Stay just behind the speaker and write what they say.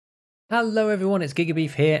Hello everyone, it's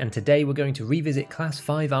Gigabeef here, and today we're going to revisit Class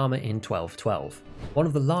 5 armor in 12.12. One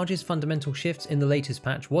of the largest fundamental shifts in the latest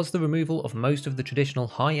patch was the removal of most of the traditional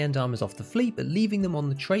high-end armors off the fleet, but leaving them on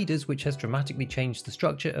the traders, which has dramatically changed the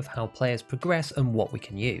structure of how players progress and what we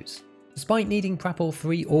can use. Despite needing Prapor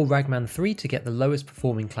 3 or Ragman 3 to get the lowest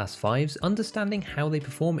performing Class 5s, understanding how they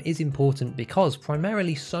perform is important because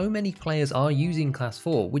primarily so many players are using Class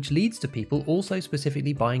 4, which leads to people also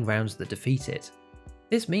specifically buying rounds that defeat it.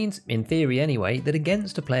 This means, in theory anyway, that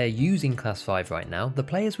against a player using Class 5 right now, the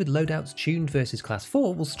players with loadouts tuned versus Class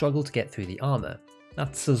 4 will struggle to get through the armor.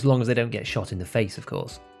 That's as long as they don't get shot in the face, of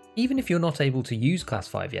course. Even if you're not able to use Class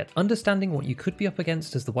 5 yet, understanding what you could be up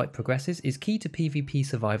against as the wipe progresses is key to PvP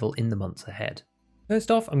survival in the months ahead.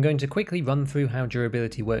 First off, I'm going to quickly run through how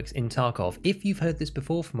durability works in Tarkov. If you've heard this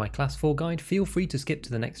before from my Class 4 guide, feel free to skip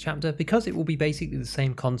to the next chapter because it will be basically the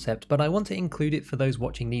same concept, but I want to include it for those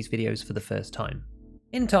watching these videos for the first time.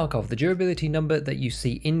 In Tarkov, the durability number that you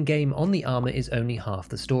see in-game on the armor is only half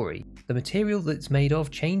the story. The material that it's made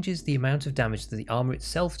of changes the amount of damage that the armor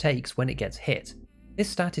itself takes when it gets hit. This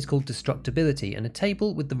stat is called destructibility, and a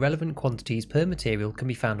table with the relevant quantities per material can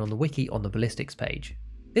be found on the wiki on the ballistics page.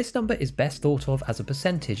 This number is best thought of as a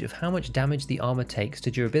percentage of how much damage the armor takes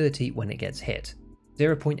to durability when it gets hit.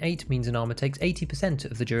 0.8 means an armor takes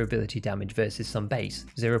 80% of the durability damage versus some base.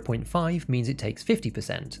 0.5 means it takes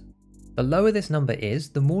 50%. The lower this number is,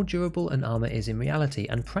 the more durable an armor is in reality,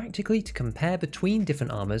 and practically to compare between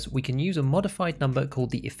different armors, we can use a modified number called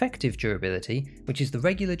the effective durability, which is the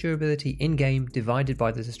regular durability in-game divided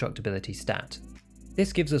by the destructibility stat.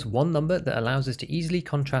 This gives us one number that allows us to easily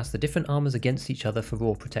contrast the different armors against each other for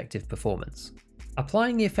raw protective performance.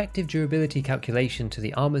 Applying the effective durability calculation to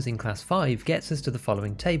the armors in Class 5 gets us to the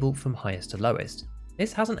following table from highest to lowest.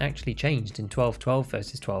 This hasn't actually changed in 12.12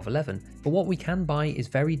 versus 12.11, but what we can buy is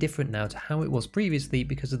very different now to how it was previously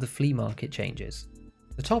because of the flea market changes.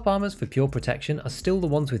 The top armors for pure protection are still the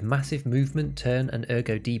ones with massive movement, turn and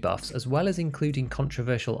ergo debuffs, as well as including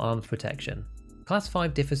controversial arms protection. Class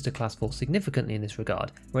 5 differs to Class 4 significantly in this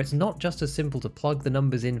regard, where it's not just as simple to plug the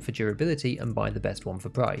numbers in for durability and buy the best one for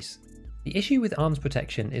price. The issue with arms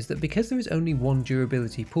protection is that because there is only one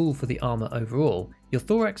durability pool for the armor overall, your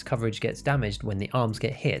thorax coverage gets damaged when the arms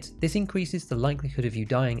get hit. This increases the likelihood of you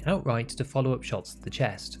dying outright to follow-up shots to the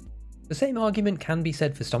chest. The same argument can be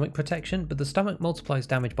said for stomach protection, but the stomach multiplies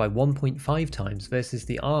damage by 1.5 times versus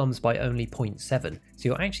the arms by only 0.7, so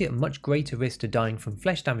you're actually at much greater risk to dying from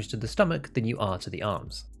flesh damage to the stomach than you are to the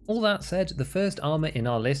arms. All that said, the first armor in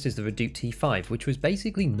our list is the Redut-T5, which was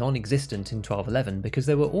basically non-existent in 12.11 because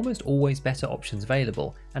there were almost always better options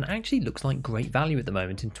available, and actually looks like great value at the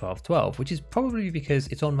moment in 12.12, which is probably because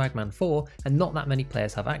it's on Ragman 4 and not that many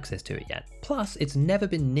players have access to it yet. Plus, it's never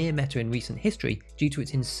been near meta in recent history due to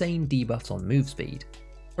its insane debuffs on move speed.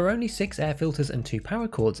 For only 6 air filters and 2 power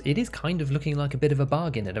cords, it is kind of looking like a bit of a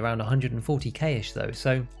bargain at around 140k-ish though,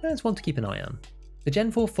 so that's one to keep an eye on. The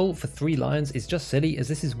Gen 4 full for 3 Lions is just silly as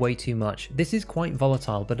this is way too much. This is quite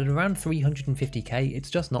volatile, but at around 350k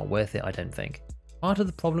it's just not worth it, I don't think. Part of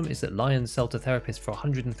the problem is that Lions sell to therapists for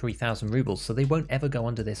 103,000 rubles, so they won't ever go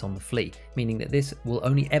under this on the flea, meaning that this will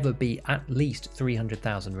only ever be at least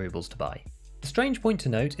 300,000 rubles to buy. The strange point to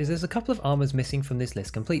note is there's a couple of armors missing from this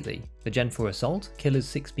list completely: the Gen 4 Assault, Killer's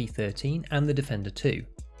 6B13 and the Defender 2.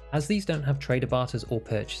 As these don't have trader barters or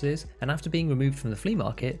purchases, and after being removed from the flea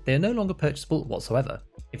market, they are no longer purchasable whatsoever.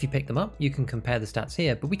 If you pick them up, you can compare the stats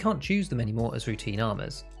here, but we can't choose them anymore as routine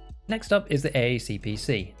armors. Next up is the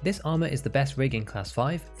AACPC. This armor is the best rig in Class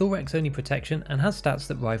 5, thorax only protection, and has stats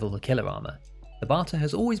that rival the killer armor. The barter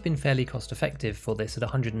has always been fairly cost effective for this at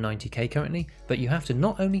 190k currently, but you have to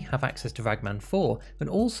not only have access to Ragman 4, but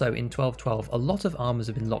also in 12.12 a lot of armors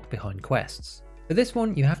have been locked behind quests. For this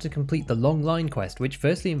one, you have to complete the Long Line quest, which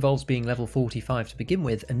firstly involves being level 45 to begin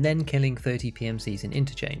with and then killing 30 PMCs in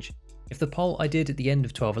interchange. If the poll I did at the end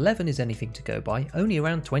of 12.11 is anything to go by, only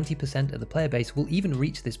around 20% of the player base will even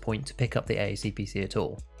reach this point to pick up the AACPC at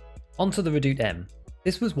all. Onto the Redut-M.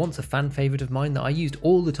 This was once a fan favourite of mine that I used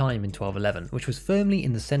all the time in 12.11, which was firmly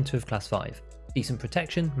in the centre of Class 5. Decent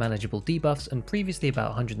protection, manageable debuffs, and previously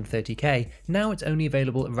about 130k, now it's only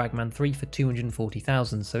available at Ragman 3 for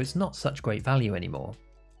 240,000, so it's not such great value anymore.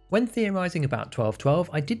 When theorising about 12.12,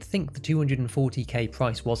 I did think the 240k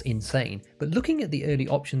price was insane, but looking at the early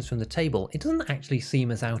options from the table, it doesn't actually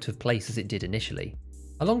seem as out of place as it did initially.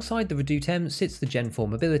 Alongside the Redut-M sits the Gen 4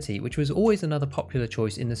 Mobility, which was always another popular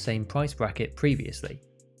choice in the same price bracket previously.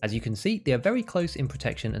 As you can see, they are very close in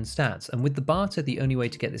protection and stats, and with the barter the only way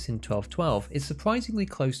to get this in 12.12 is surprisingly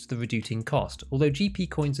close to the Redut in cost, although GP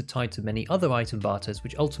coins are tied to many other item barters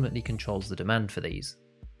which ultimately controls the demand for these.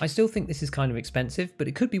 I still think this is kind of expensive, but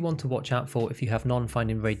it could be one to watch out for if you have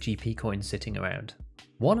non-finding raid GP coins sitting around.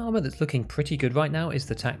 One armour that's looking pretty good right now is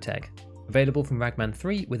the TacTec. Available from Ragman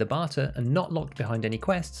 3 with a barter and not locked behind any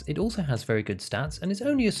quests, it also has very good stats and is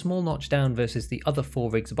only a small notch down versus the other 4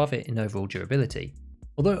 rigs above it in overall durability.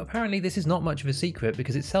 Although apparently this is not much of a secret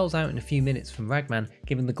because it sells out in a few minutes from Ragman,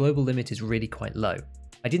 given the global limit is really quite low.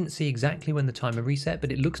 I didn't see exactly when the timer reset,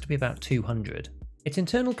 but it looks to be about 200. Its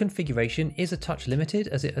internal configuration is a touch limited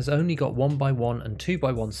as it has only got 1x1 and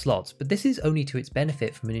 2x1 slots, but this is only to its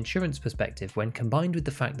benefit from an insurance perspective when combined with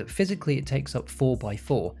the fact that physically it takes up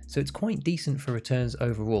 4x4, so it's quite decent for returns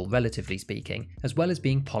overall, relatively speaking, as well as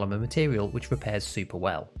being polymer material which repairs super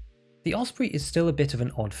well. The Osprey is still a bit of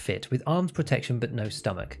an odd fit, with arms protection but no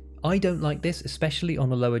stomach. I don't like this, especially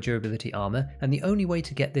on a lower durability armour, and the only way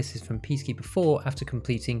to get this is from Peacekeeper 4 after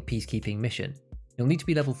completing Peacekeeping mission. You'll need to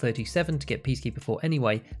be level 37 to get Peacekeeper 4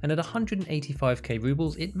 anyway, and at 185k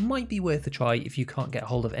rubles it might be worth a try if you can't get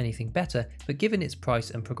hold of anything better, but given its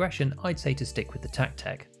price and progression I'd say to stick with the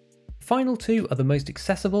TacTec. The final two are the most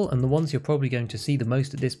accessible and the ones you're probably going to see the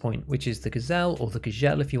most at this point, which is the Gazelle or the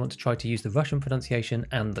Gazelle if you want to try to use the Russian pronunciation,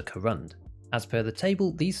 and the Korund. As per the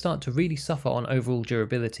table, these start to really suffer on overall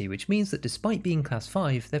durability, which means that despite being class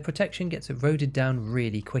 5, their protection gets eroded down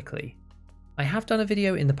really quickly. I have done a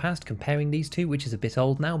video in the past comparing these two, which is a bit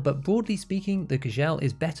old now, but broadly speaking the Gazelle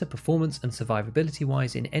is better performance and survivability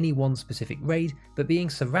wise in any one specific raid, but being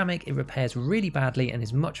ceramic it repairs really badly and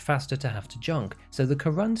is much faster to have to junk, so the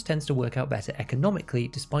Korund tends to work out better economically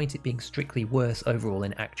despite it being strictly worse overall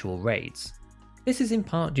in actual raids. This is in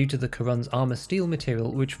part due to the Korund's armour steel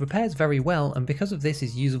material, which repairs very well and because of this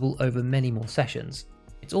is usable over many more sessions.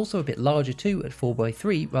 It's also a bit larger too at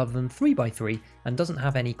 4x3 rather than 3x3 and doesn't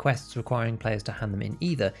have any quests requiring players to hand them in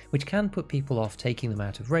either, which can put people off taking them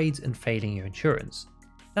out of raids and failing your insurance.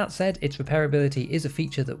 That said, its repairability is a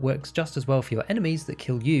feature that works just as well for your enemies that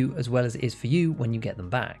kill you as well as it is for you when you get them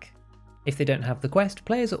back. If they don't have the quest,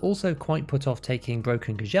 players are also quite put off taking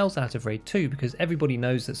broken Gazelles out of raid 2 because everybody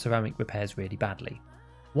knows that ceramic repairs really badly.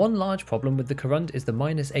 One large problem with the Korund is the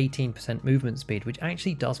minus 18% movement speed, which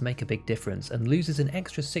actually does make a big difference and loses an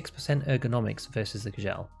extra 6% ergonomics versus the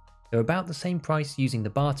Gazelle. They're about the same price using the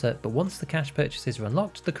barter, but once the cash purchases are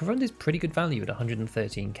unlocked, the Korund is pretty good value at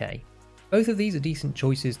 113k. Both of these are decent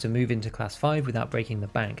choices to move into class 5 without breaking the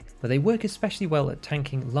bank, but they work especially well at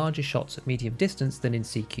tanking larger shots at medium distance than in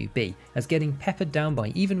CQB, as getting peppered down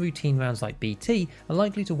by even routine rounds like BT are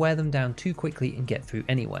likely to wear them down too quickly and get through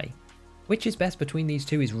anyway. Which is best between these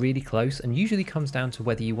two is really close and usually comes down to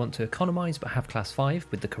whether you want to economise but have class 5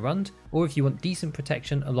 with the Korund, or if you want decent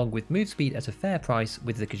protection along with move speed at a fair price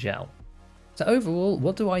with the Gazelle. So overall,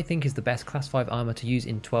 what do I think is the best class 5 armour to use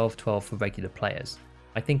in 12-12 for regular players?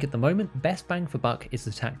 I think at the moment, best bang for buck is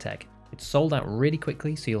the TacTec. It's sold out really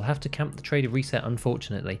quickly, so you'll have to camp the trader reset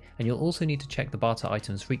unfortunately, and you'll also need to check the barter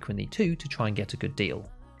items frequently too to try and get a good deal.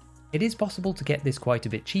 It is possible to get this quite a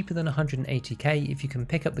bit cheaper than 180k if you can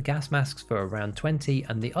pick up the gas masks for around 20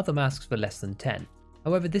 and the other masks for less than 10.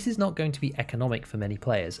 However, this is not going to be economic for many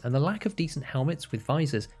players, and the lack of decent helmets with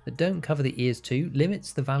visors that don't cover the ears too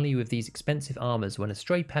limits the value of these expensive armours when a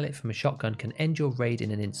stray pellet from a shotgun can end your raid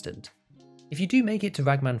in an instant. If you do make it to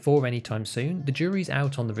Ragman 4 anytime soon, the jury's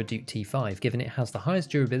out on the Redut-T5 given it has the highest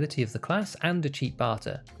durability of the class and a cheap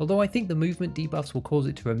barter, although I think the movement debuffs will cause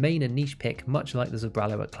it to remain a niche pick much like the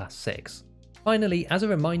Zabralo at class 6. Finally, as a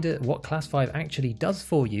reminder, what class 5 actually does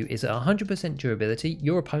for you is at 100% durability,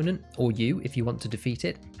 your opponent, or you if you want to defeat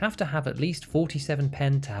it, have to have at least 47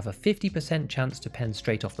 pen to have a 50% chance to pen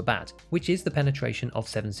straight off the bat, which is the penetration of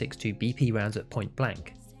 7.62 BP rounds at point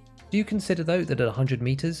blank. Do consider though that at 100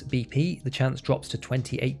 meters BP, the chance drops to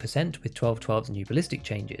 28% with 12-12's new ballistic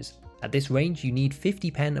changes. At this range you need 50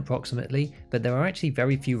 pen approximately, but there are actually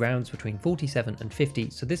very few rounds between 47 and 50,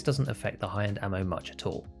 so this doesn't affect the high-end ammo much at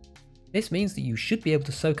all. This means that you should be able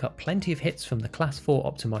to soak up plenty of hits from the class 4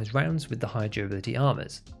 optimised rounds with the higher durability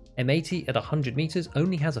armours. M80 at 100 meters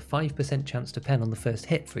only has a 5% chance to pen on the first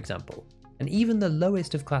hit, for example. And even the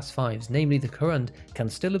lowest of class 5s, namely the Korund, can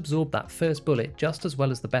still absorb that first bullet just as well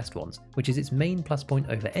as the best ones, which is its main plus point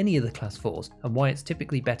over any of the class 4s, and why it's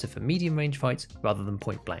typically better for medium range fights rather than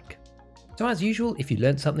point blank. So as usual, if you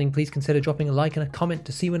learned something, please consider dropping a like and a comment.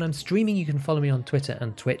 To see when I'm streaming, you can follow me on Twitter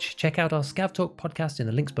and Twitch. Check out our Scav Talk podcast in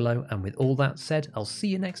the links below, and with all that said, I'll see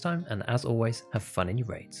you next time, and as always, have fun in your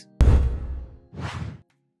raids.